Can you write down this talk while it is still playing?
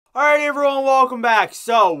Alright everyone, welcome back.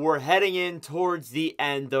 So, we're heading in towards the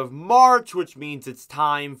end of March, which means it's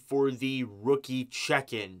time for the rookie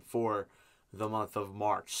check-in for the month of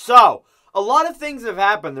March. So, a lot of things have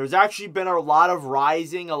happened. There's actually been a lot of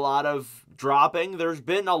rising, a lot of dropping. There's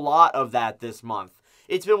been a lot of that this month.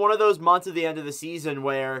 It's been one of those months at the end of the season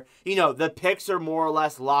where, the picks are more or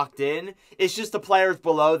less locked in. It's just the players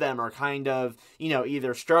below them are kind of,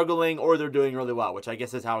 either struggling or they're doing really well, which I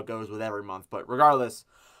guess is how it goes with every month. But regardless,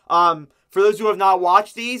 for those who have not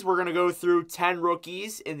watched these, we're going to go through 10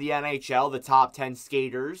 rookies in the NHL, the top 10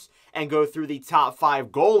 skaters, and go through the top 5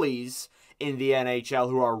 goalies in the NHL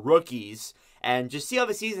who are rookies, and just see how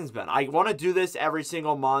the season's been. I want to do this every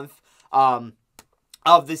single month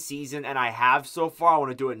of the season, and I have so far. I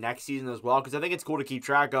want to do it next season as well, because I think it's cool to keep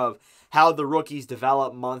track of how the rookies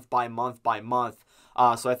develop month by month by month.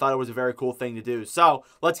 So I thought it was a very cool thing to do. So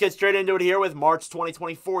let's get straight into it here with March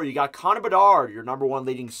 2024. You got Connor Bedard, your #1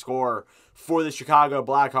 leading scorer for the Chicago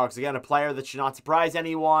Blackhawks. Again, a player that should not surprise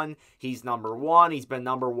anyone. He's #1. He's been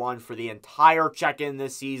 #1 for the entire check-in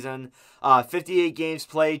this season. 58 games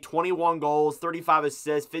played, 21 goals, 35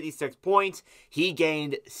 assists, 56 points. He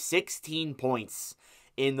gained 16 points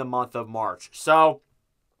in the month of March. So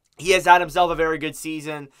he has had himself a very good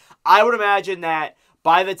season. I would imagine that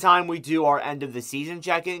by the time we do our end of the season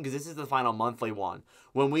check-in, because this is the final monthly one,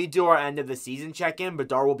 when we do our end of the season check-in,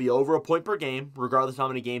 Bedard will be over a point per game, regardless of how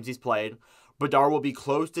many games he's played. Bedard will be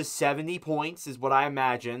close to 70 points, is what I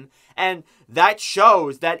imagine. And that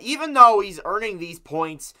shows that even though he's earning these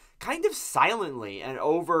points kind of silently and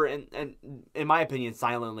in my opinion,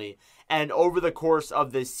 silently, and over the course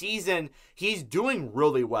of this season, he's doing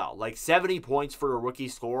really well. Like 70 points for a rookie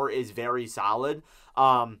scorer is very solid.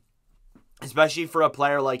 Especially for a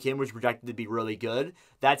player like him, who's projected to be really good.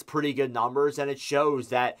 That's pretty good numbers, and it shows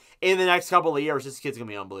that in the next couple of years, this kid's going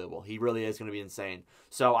to be unbelievable. He really is going to be insane.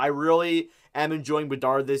 So I really am enjoying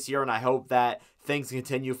Bedard this year, and I hope that things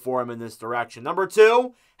continue for him in this direction.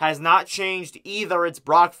 #2 has not changed either. It's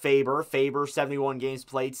Brock Faber. Faber, 71 games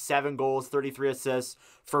played, 7 goals, 33 assists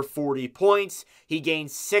for 40 points. He gained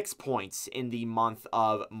 6 points in the month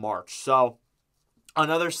of March. So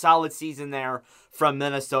another solid season there from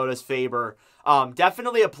Minnesota's Faber.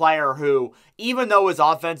 Definitely a player who, even though his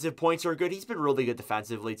offensive points are good, he's been really good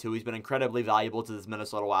defensively too. He's been incredibly valuable to this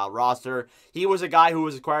Minnesota Wild roster. He was a guy who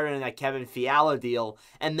was acquired in that Kevin Fiala deal,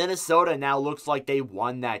 and Minnesota now looks like they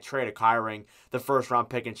won that trade, acquiring the first-round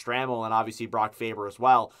pick in Stramel and obviously Brock Faber as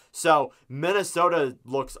well. So Minnesota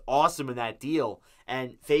looks awesome in that deal,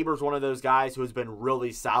 and Faber's one of those guys who has been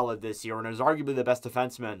really solid this year and is arguably the best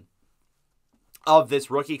defenseman of this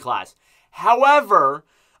rookie class. However,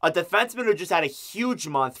 a defenseman who just had a huge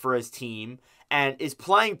month for his team and is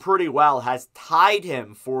playing pretty well has tied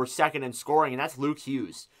him for second in scoring, and that's Luke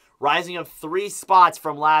Hughes. Rising up 3 spots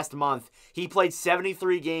from last month. He played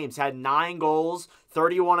 73 games, had 9 goals,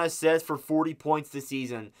 31 assists for 40 points this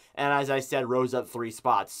season, and as I said, rose up 3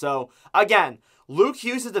 spots. So, again, Luke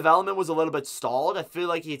Hughes' development was a little bit stalled. I feel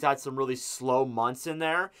like he's had some really slow months in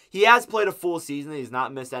there. He has played a full season. He's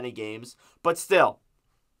not missed any games. But still,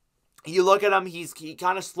 you look at him, he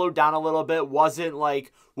kind of slowed down a little bit. Wasn't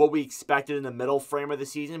like what we expected in the middle frame of the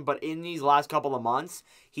season. But in these last couple of months,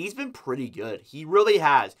 he's been pretty good. He really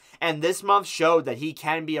has. And this month showed that he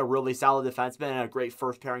can be a really solid defenseman and a great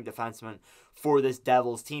first-pairing defenseman for this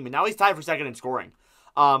Devils team. And now he's tied for second in scoring.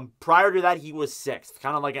 Prior to that, he was 6th,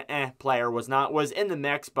 kind of like an player, was in the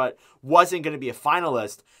mix, but wasn't going to be a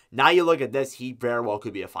finalist. Now you look at this, he very well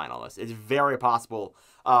could be a finalist. It's very possible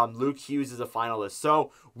Luke Hughes is a finalist.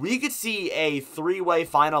 So we could see a 3-way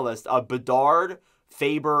finalist of Bedard,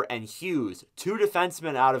 Faber, and Hughes. 2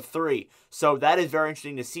 defensemen out of 3. So that is very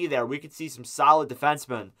interesting to see there. We could see some solid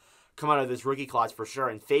defensemen come out of this rookie class for sure,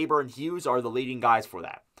 and Faber and Hughes are the leading guys for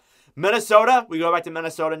that. Minnesota, we go back to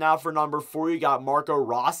Minnesota now for #4. You got Marco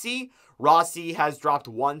Rossi. Rossi has dropped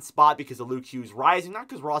 1 spot because of Luke Hughes rising. Not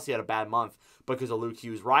because Rossi had a bad month, but because of Luke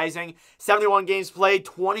Hughes rising. 71 games played,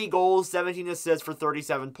 20 goals, 17 assists for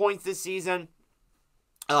 37 points this season.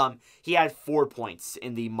 He had 4 points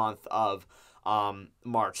in the month of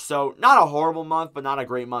March. So not a horrible month, but not a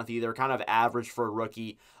great month either. Kind of average for a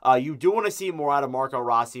rookie. You do want to see more out of Marco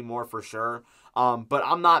Rossi, more for sure. But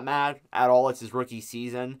I'm not mad at all. It's his rookie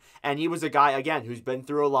season. And he was a guy, again, who's been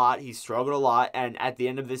through a lot. He's struggled a lot. And at the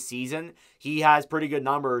end of this season, he has pretty good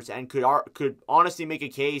numbers and could honestly make a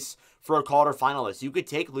case for a Calder finalist. You could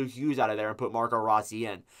take Luke Hughes out of there and put Marco Rossi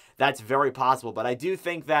in. That's very possible. But I do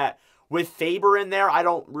think that with Faber in there, I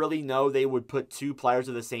don't really know they would put 2 players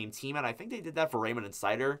of the same team. And I think they did that for Raymond and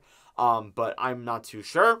Sider. But I'm not too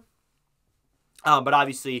sure. But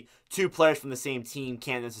obviously, two players from the same team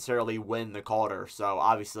can't necessarily win the Calder. So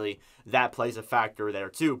obviously, that plays a factor there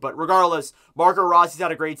too. But regardless, Marco Rossi's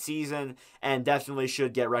had a great season and definitely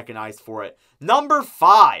should get recognized for it. Number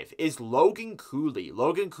 5 is Logan Cooley.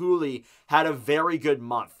 Logan Cooley had a very good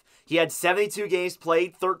month. He had 72 games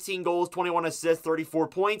played, 13 goals, 21 assists, 34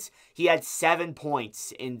 points. He had 7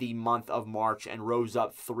 points in the month of March and rose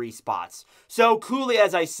up 3 spots. So Cooley,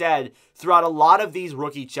 as I said, throughout a lot of these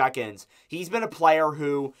rookie check-ins, he's been a player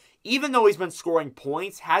who, even though he's been scoring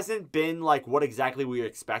points, hasn't been like what exactly we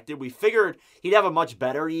expected. We figured he'd have a much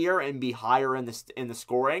better year and be higher in the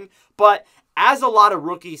scoring, but as a lot of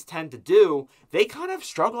rookies tend to do, they kind of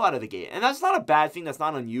struggle out of the gate. And that's not a bad thing. That's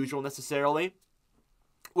not unusual necessarily.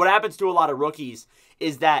 What happens to a lot of rookies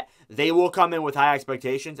is that they will come in with high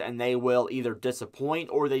expectations and they will either disappoint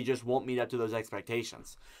or they just won't meet up to those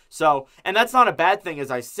expectations. So, and that's not a bad thing, as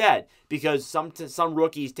I said, because some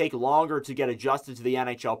rookies take longer to get adjusted to the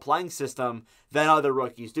NHL playing system than other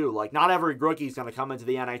rookies do. Like, not every rookie is going to come into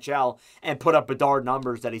the NHL and put up Bedard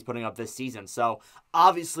numbers that he's putting up this season. So,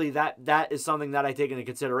 obviously, that is something that I take into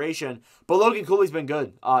consideration. But Logan Cooley's been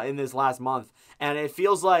good in this last month. And it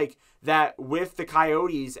feels like that with the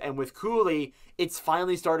Coyotes and with Cooley, it's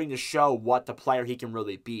finally starting to show what the player he can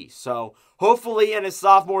really be. So hopefully in his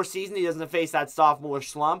sophomore season, he doesn't face that sophomore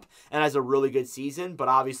slump and has a really good season. But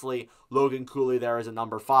obviously, Logan Cooley there is a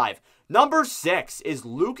number 5. Number 6 is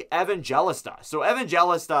Luke Evangelista. So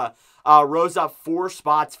Evangelista rose up 4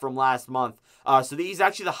 spots from last month. So he's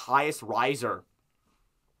actually the highest riser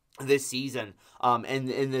this season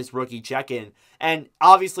in this rookie check-in. And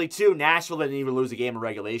obviously, too, Nashville didn't even lose a game of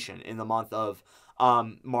regulation in the month of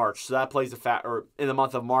March. So that plays or in the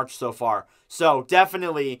month of March so far. So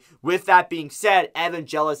definitely, with that being said,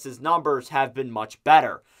 Evangelista's numbers have been much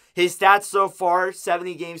better. His stats so far,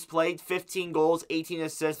 70 games played, 15 goals, 18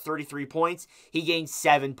 assists, 33 points. He gained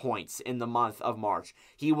 7 points in the month of March.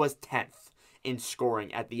 He was 10th in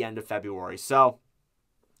scoring at the end of February. So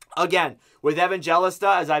again, with Evangelista,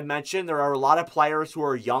 as I've mentioned, there are a lot of players who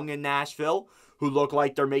are young in Nashville who look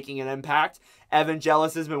like they're making an impact.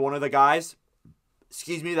 Evangelista has been one of the guys,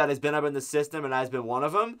 that has been up in the system and has been one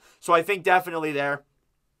of them. So I think definitely there,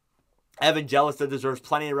 Evangelista deserves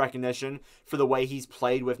plenty of recognition for the way he's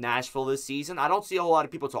played with Nashville this season. I don't see a whole lot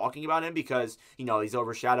of people talking about him because, he's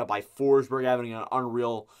overshadowed by Forsberg having an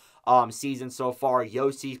unreal season so far.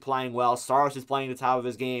 Yossi's playing well. Saros is playing the top of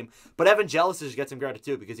his game. But Evangelista just gets some credit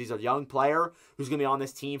too because he's a young player who's going to be on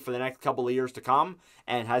this team for the next couple of years to come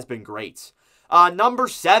and has been great. Number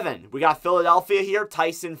 7, we got Philadelphia here.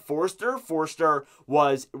 Tyson Foerster. Foerster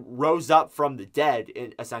rose up from the dead,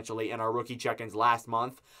 essentially, in our rookie check-ins last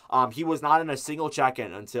month. He was not in a single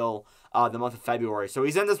check-in until the month of February. So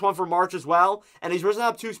he's in this one for March as well, and he's risen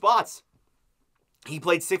up 2 spots. He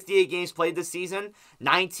played 68 games played this season,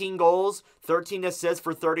 19 goals, 13 assists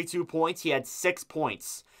for 32 points. He had 6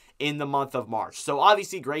 points in the month of March. So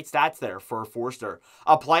obviously great stats there for Foerster.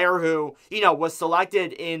 A player who, was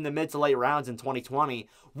selected in the mid to late rounds in 2020.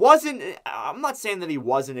 I'm not saying that he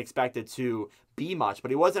wasn't expected to be much,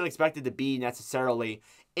 but he wasn't expected to be necessarily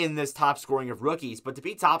in this top scoring of rookies. But to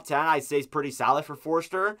be top 10, I'd say is pretty solid for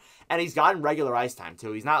Foerster. And he's gotten regular ice time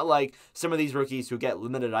too. He's not like some of these rookies who get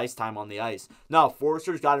limited ice time on the ice. No,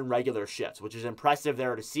 Foerster's gotten regular shifts, which is impressive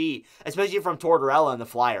there to see, especially from Tortorella and the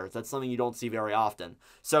Flyers. That's something you don't see very often.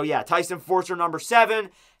 So yeah, Tyson Foerster, number 7,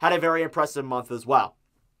 had a very impressive month as well.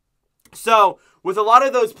 So, with a lot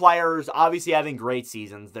of those players obviously having great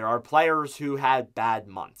seasons, there are players who had bad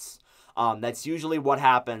months. That's usually what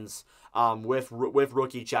happens with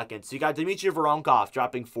rookie check-ins. So you got Dmitry Voronkov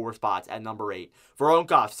dropping 4 spots at number 8.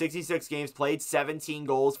 Voronkov, 66 games played, 17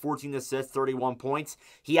 goals, 14 assists, 31 points.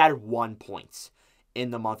 He had 1 point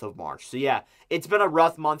in the month of March. So yeah, it's been a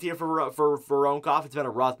rough month here for Voronkov. It's been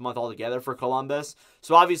a rough month altogether for Columbus.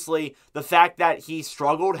 So obviously, the fact that he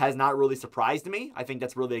struggled has not really surprised me. I think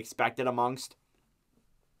that's really expected amongst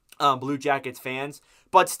Blue Jackets fans.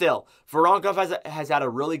 But still, Voronkov has had a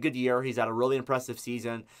really good year. He's had a really impressive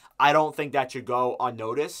season. I don't think that should go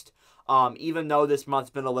unnoticed. Even though this month's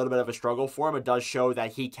been a little bit of a struggle for him, it does show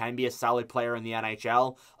that he can be a solid player in the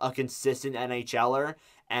NHL, a consistent NHLer,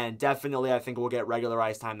 and definitely I think we'll get regular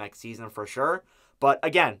ice time next season for sure. But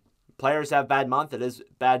again, players have bad months. It is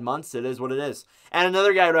bad months. It is what it is. And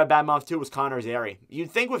another guy who had a bad month too was Connor Zary.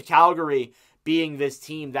 You'd think with Calgary being this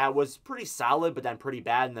team that was pretty solid, but then pretty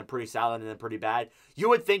bad, and then pretty solid, and then pretty bad, you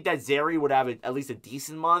would think that Zary would have at least a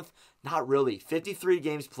decent month. Not really. 53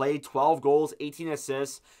 games played, 12 goals, 18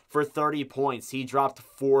 assists for 30 points. He dropped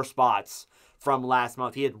 4 spots from last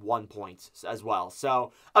month. He had 1 point as well.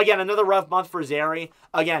 So, again, another rough month for Zary.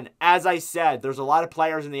 Again, as I said, there's a lot of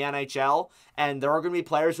players in the NHL, and there are going to be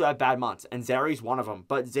players who have bad months, and Zary's one of them.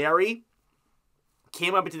 But Zary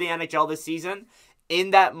came up into the NHL this season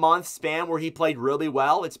in that month span where he played really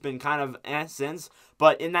well. It's been kind of since,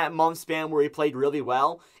 but in that month span where he played really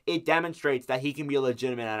well, it demonstrates that he can be a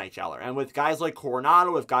legitimate NHLer. And with guys like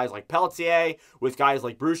Coronado, with guys like Pelletier, with guys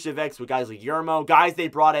like Brucevic, with guys like Yermo, guys they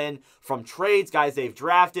brought in from trades, guys they've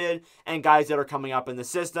drafted, and guys that are coming up in the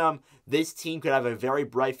system, this team could have a very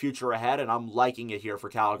bright future ahead, and I'm liking it here for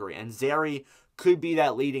Calgary. And Zary could be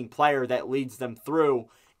that leading player that leads them through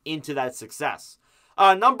into that success.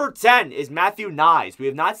 Number 10 is Matthew Knies. We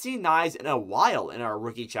have not seen Knies in a while in our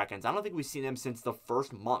rookie check-ins. I don't think we've seen him since the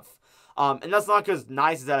first month. And that's not because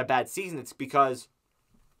Knies has had a bad season. It's because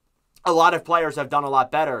a lot of players have done a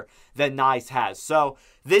lot better than Knies has. So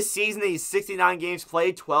this season, he's 69 games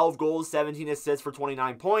played, 12 goals, 17 assists for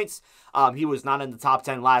 29 points. He was not in the top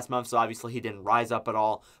 10 last month, so obviously he didn't rise up at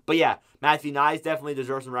all. But yeah, Matthew Knies definitely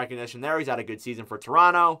deserves some recognition there. He's had a good season for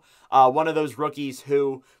Toronto. One of those rookies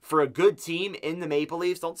who, for a good team in the Maple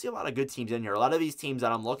Leafs, don't see a lot of good teams in here. A lot of these teams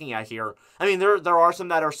that I'm looking at here, I mean, there are some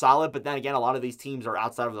that are solid, but then again, a lot of these teams are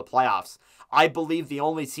outside of the playoffs. I believe the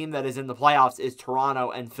only team that is in the playoffs is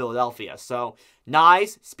Toronto and Philadelphia. So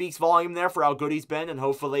Knies speaks volume there for how good he's been, and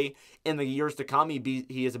hopefully in the years to come,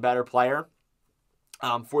 he is a better player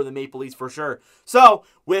for the Maple Leafs for sure. So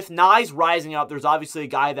with Knies rising up, there's obviously a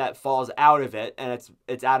guy that falls out of it, and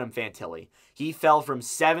it's Adam Fantilli. He fell from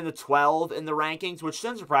 7 to 12 in the rankings, which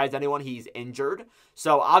shouldn't surprise anyone. He's injured.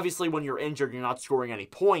 So obviously when you're injured, you're not scoring any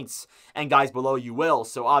points, and guys below you will.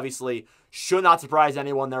 So obviously should not surprise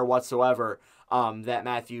anyone there whatsoever that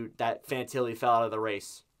Fantilli fell out of the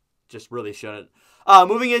race. Just really shouldn't.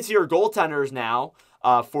 Moving into your goaltenders now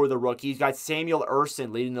for the rookies, got Samuel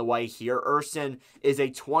Ersson leading the way here. Ersson is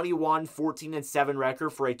a 21, 14, and 7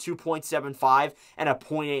 record for a 2.75 and a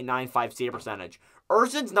 .895 save percentage.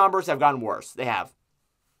 Ersson's numbers have gotten worse. They have.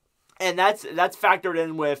 And that's factored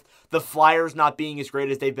in with the Flyers not being as great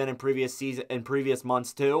as they've been in previous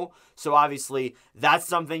months too. So obviously that's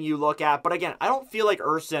something you look at. But again, I don't feel like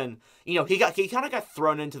Ersson, he kind of got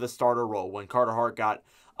thrown into the starter role when Carter Hart got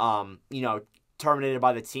terminated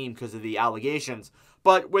by the team because of the allegations.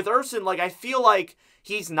 But with Ersson, I feel like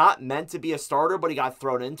he's not meant to be a starter, but he got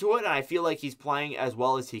thrown into it, and I feel like he's playing as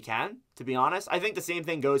well as he can, to be honest. I think the same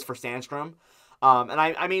thing goes for Sandstrom. And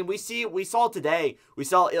I mean, we saw today, we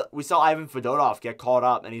saw Ivan Fedotov get called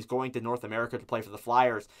up, and he's going to North America to play for the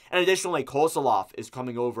Flyers. And additionally, Kolosov is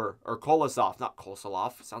coming over, or Kolosov, not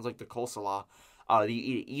Kolosov, sounds like the Coleslaw, the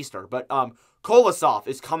Easter, but Kolosov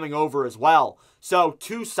is coming over as well. So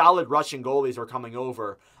 2 solid Russian goalies are coming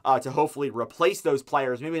over to hopefully replace those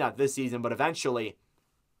players, maybe not this season, but eventually.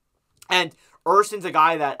 And Ersson's a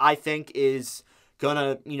guy that I think is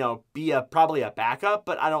gonna, be probably a backup,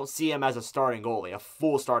 but I don't see him as a starting goalie, a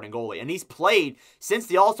full starting goalie. And he's played, since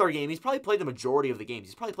the All-Star game, he's probably played the majority of the games.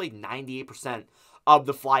 He's probably played 98% of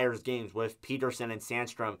the Flyers games, with Peterson and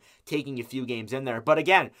Sandstrom taking a few games in there. But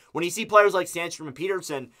again, when you see players like Sandstrom and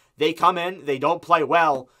Peterson, they come in, they don't play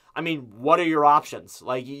well. I mean, what are your options?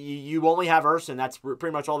 You only have Ersson. That's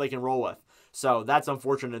pretty much all they can roll with. So that's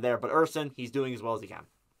unfortunate there. But Ersson, he's doing as well as he can.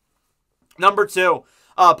 Number 2,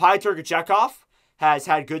 Pyotr Kochetkov has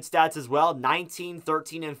had good stats as well. 19,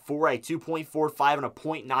 13, and 4, a 2.45 and a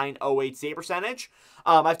 .908 save percentage.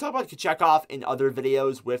 I've talked about Kochetkov in other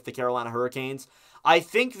videos with the Carolina Hurricanes. I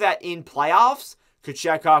think that in playoffs,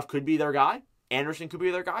 Kochetkov could be their guy. Anderson could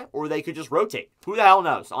be their guy, or they could just rotate. Who the hell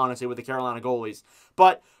knows, honestly, with the Carolina goalies.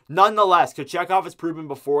 But nonetheless, Kochetkov has proven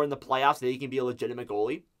before in the playoffs that he can be a legitimate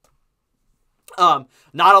goalie. Not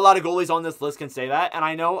a lot of goalies on this list can say that, and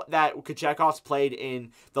I know that Kochetkov's played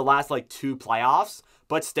in the last 2 playoffs,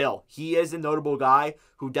 but still, he is a notable guy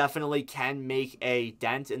who definitely can make a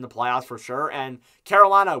dent in the playoffs for sure. And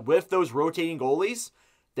Carolina, with those rotating goalies,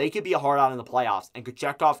 they could be a hard out in the playoffs, and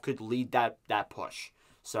Kochetkov could lead that push.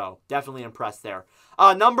 So definitely impressed there.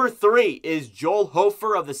 Number 3 is Joel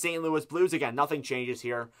Hofer of the St. Louis Blues. Again, nothing changes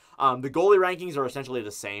here. The goalie rankings are essentially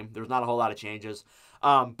the same. There's not a whole lot of changes.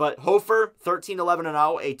 But Hofer, 13, 11, and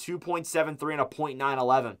 0, a 2.73 and a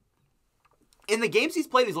 .911. In the games he's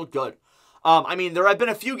played, he's looked good. I mean, there have been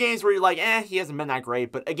a few games where you're like, he hasn't been that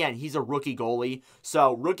great. But again, he's a rookie goalie.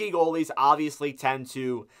 So rookie goalies obviously tend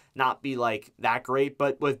to not be that great.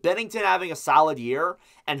 But with Bennington having a solid year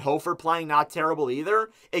and Hofer playing not terrible either,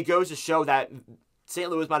 it goes to show that St.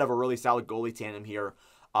 Louis might have a really solid goalie tandem here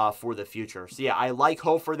for the future. So yeah, I like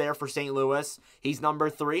Hofer there for St. Louis. He's number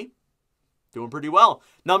 3. doing pretty well.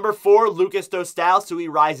 Number 4, Lucas Dostal. So he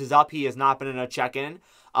rises up. He has not been in a check-in.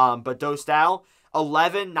 But Dostal,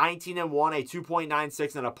 11, 19, and 1, a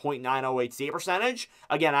 2.96 and a .908 save percentage.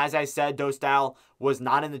 Again, as I said, Dostal was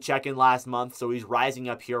not in the check-in last month, so he's rising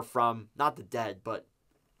up here from, not the dead, but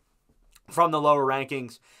from the lower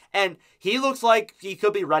rankings. And he looks like he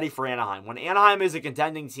could be ready for Anaheim. When Anaheim is a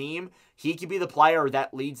contending team, he could be the player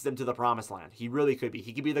that leads them to the promised land. He really could be.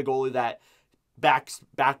 He could be the goalie that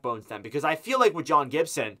backbones them. Because I feel like with John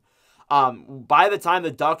Gibson, by the time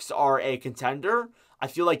the Ducks are a contender, I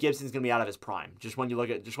feel like Gibson's going to be out of his prime. Just when you look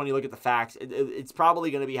at the facts, it's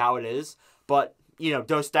probably going to be how it is. But,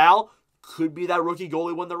 Dostal could be that rookie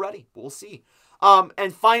goalie when they're ready. We'll see.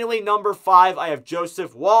 And finally, number 5, I have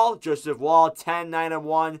Joseph Woll. Joseph Woll, 10, 9, and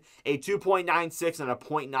 1, a 2.96 and a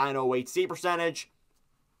 .908 save percentage.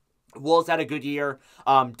 Woll's had a good year,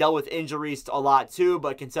 dealt with injuries a lot too,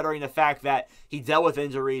 but considering the fact that he dealt with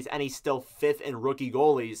injuries and he's still 5th in rookie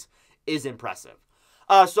goalies is impressive.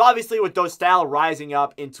 So obviously with Dostal rising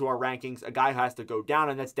up into our rankings, a guy who has to go down,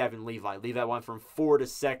 and that's Devin Levi. Levi went from 4 to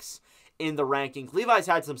 6 in the rankings. Levi's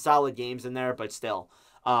had some solid games in there, but still,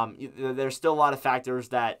 there's still a lot of factors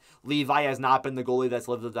that Levi has not been the goalie that's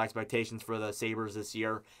lived up to expectations for the Sabres this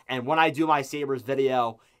year. And when I do my Sabres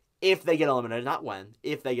video, if they get eliminated, not when,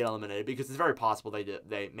 if they get eliminated, because it's very possible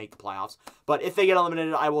they make the playoffs. But if they get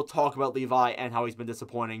eliminated, I will talk about Levi and how he's been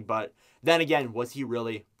disappointing. But then again,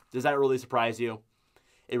 does that really surprise you?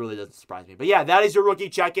 It really doesn't surprise me. But yeah, that is your rookie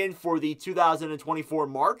check-in for the 2024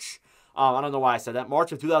 March. I don't know why I said that.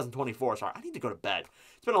 March of 2024. Sorry, I need to go to bed.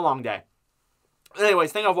 It's been a long day.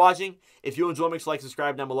 Anyways, thank you for watching. If you enjoy, make sure to like,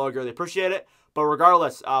 subscribe down below. I really appreciate it. But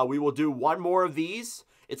regardless, we will do one more of these.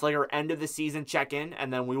 It's like our end of the season check-in,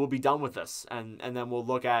 and then we will be done with this. And then we'll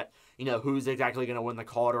look at, who's exactly going to win the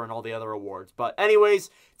Calder and all the other awards. But anyways,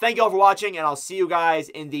 thank you all for watching, and I'll see you guys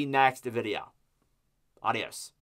in the next video. Adios.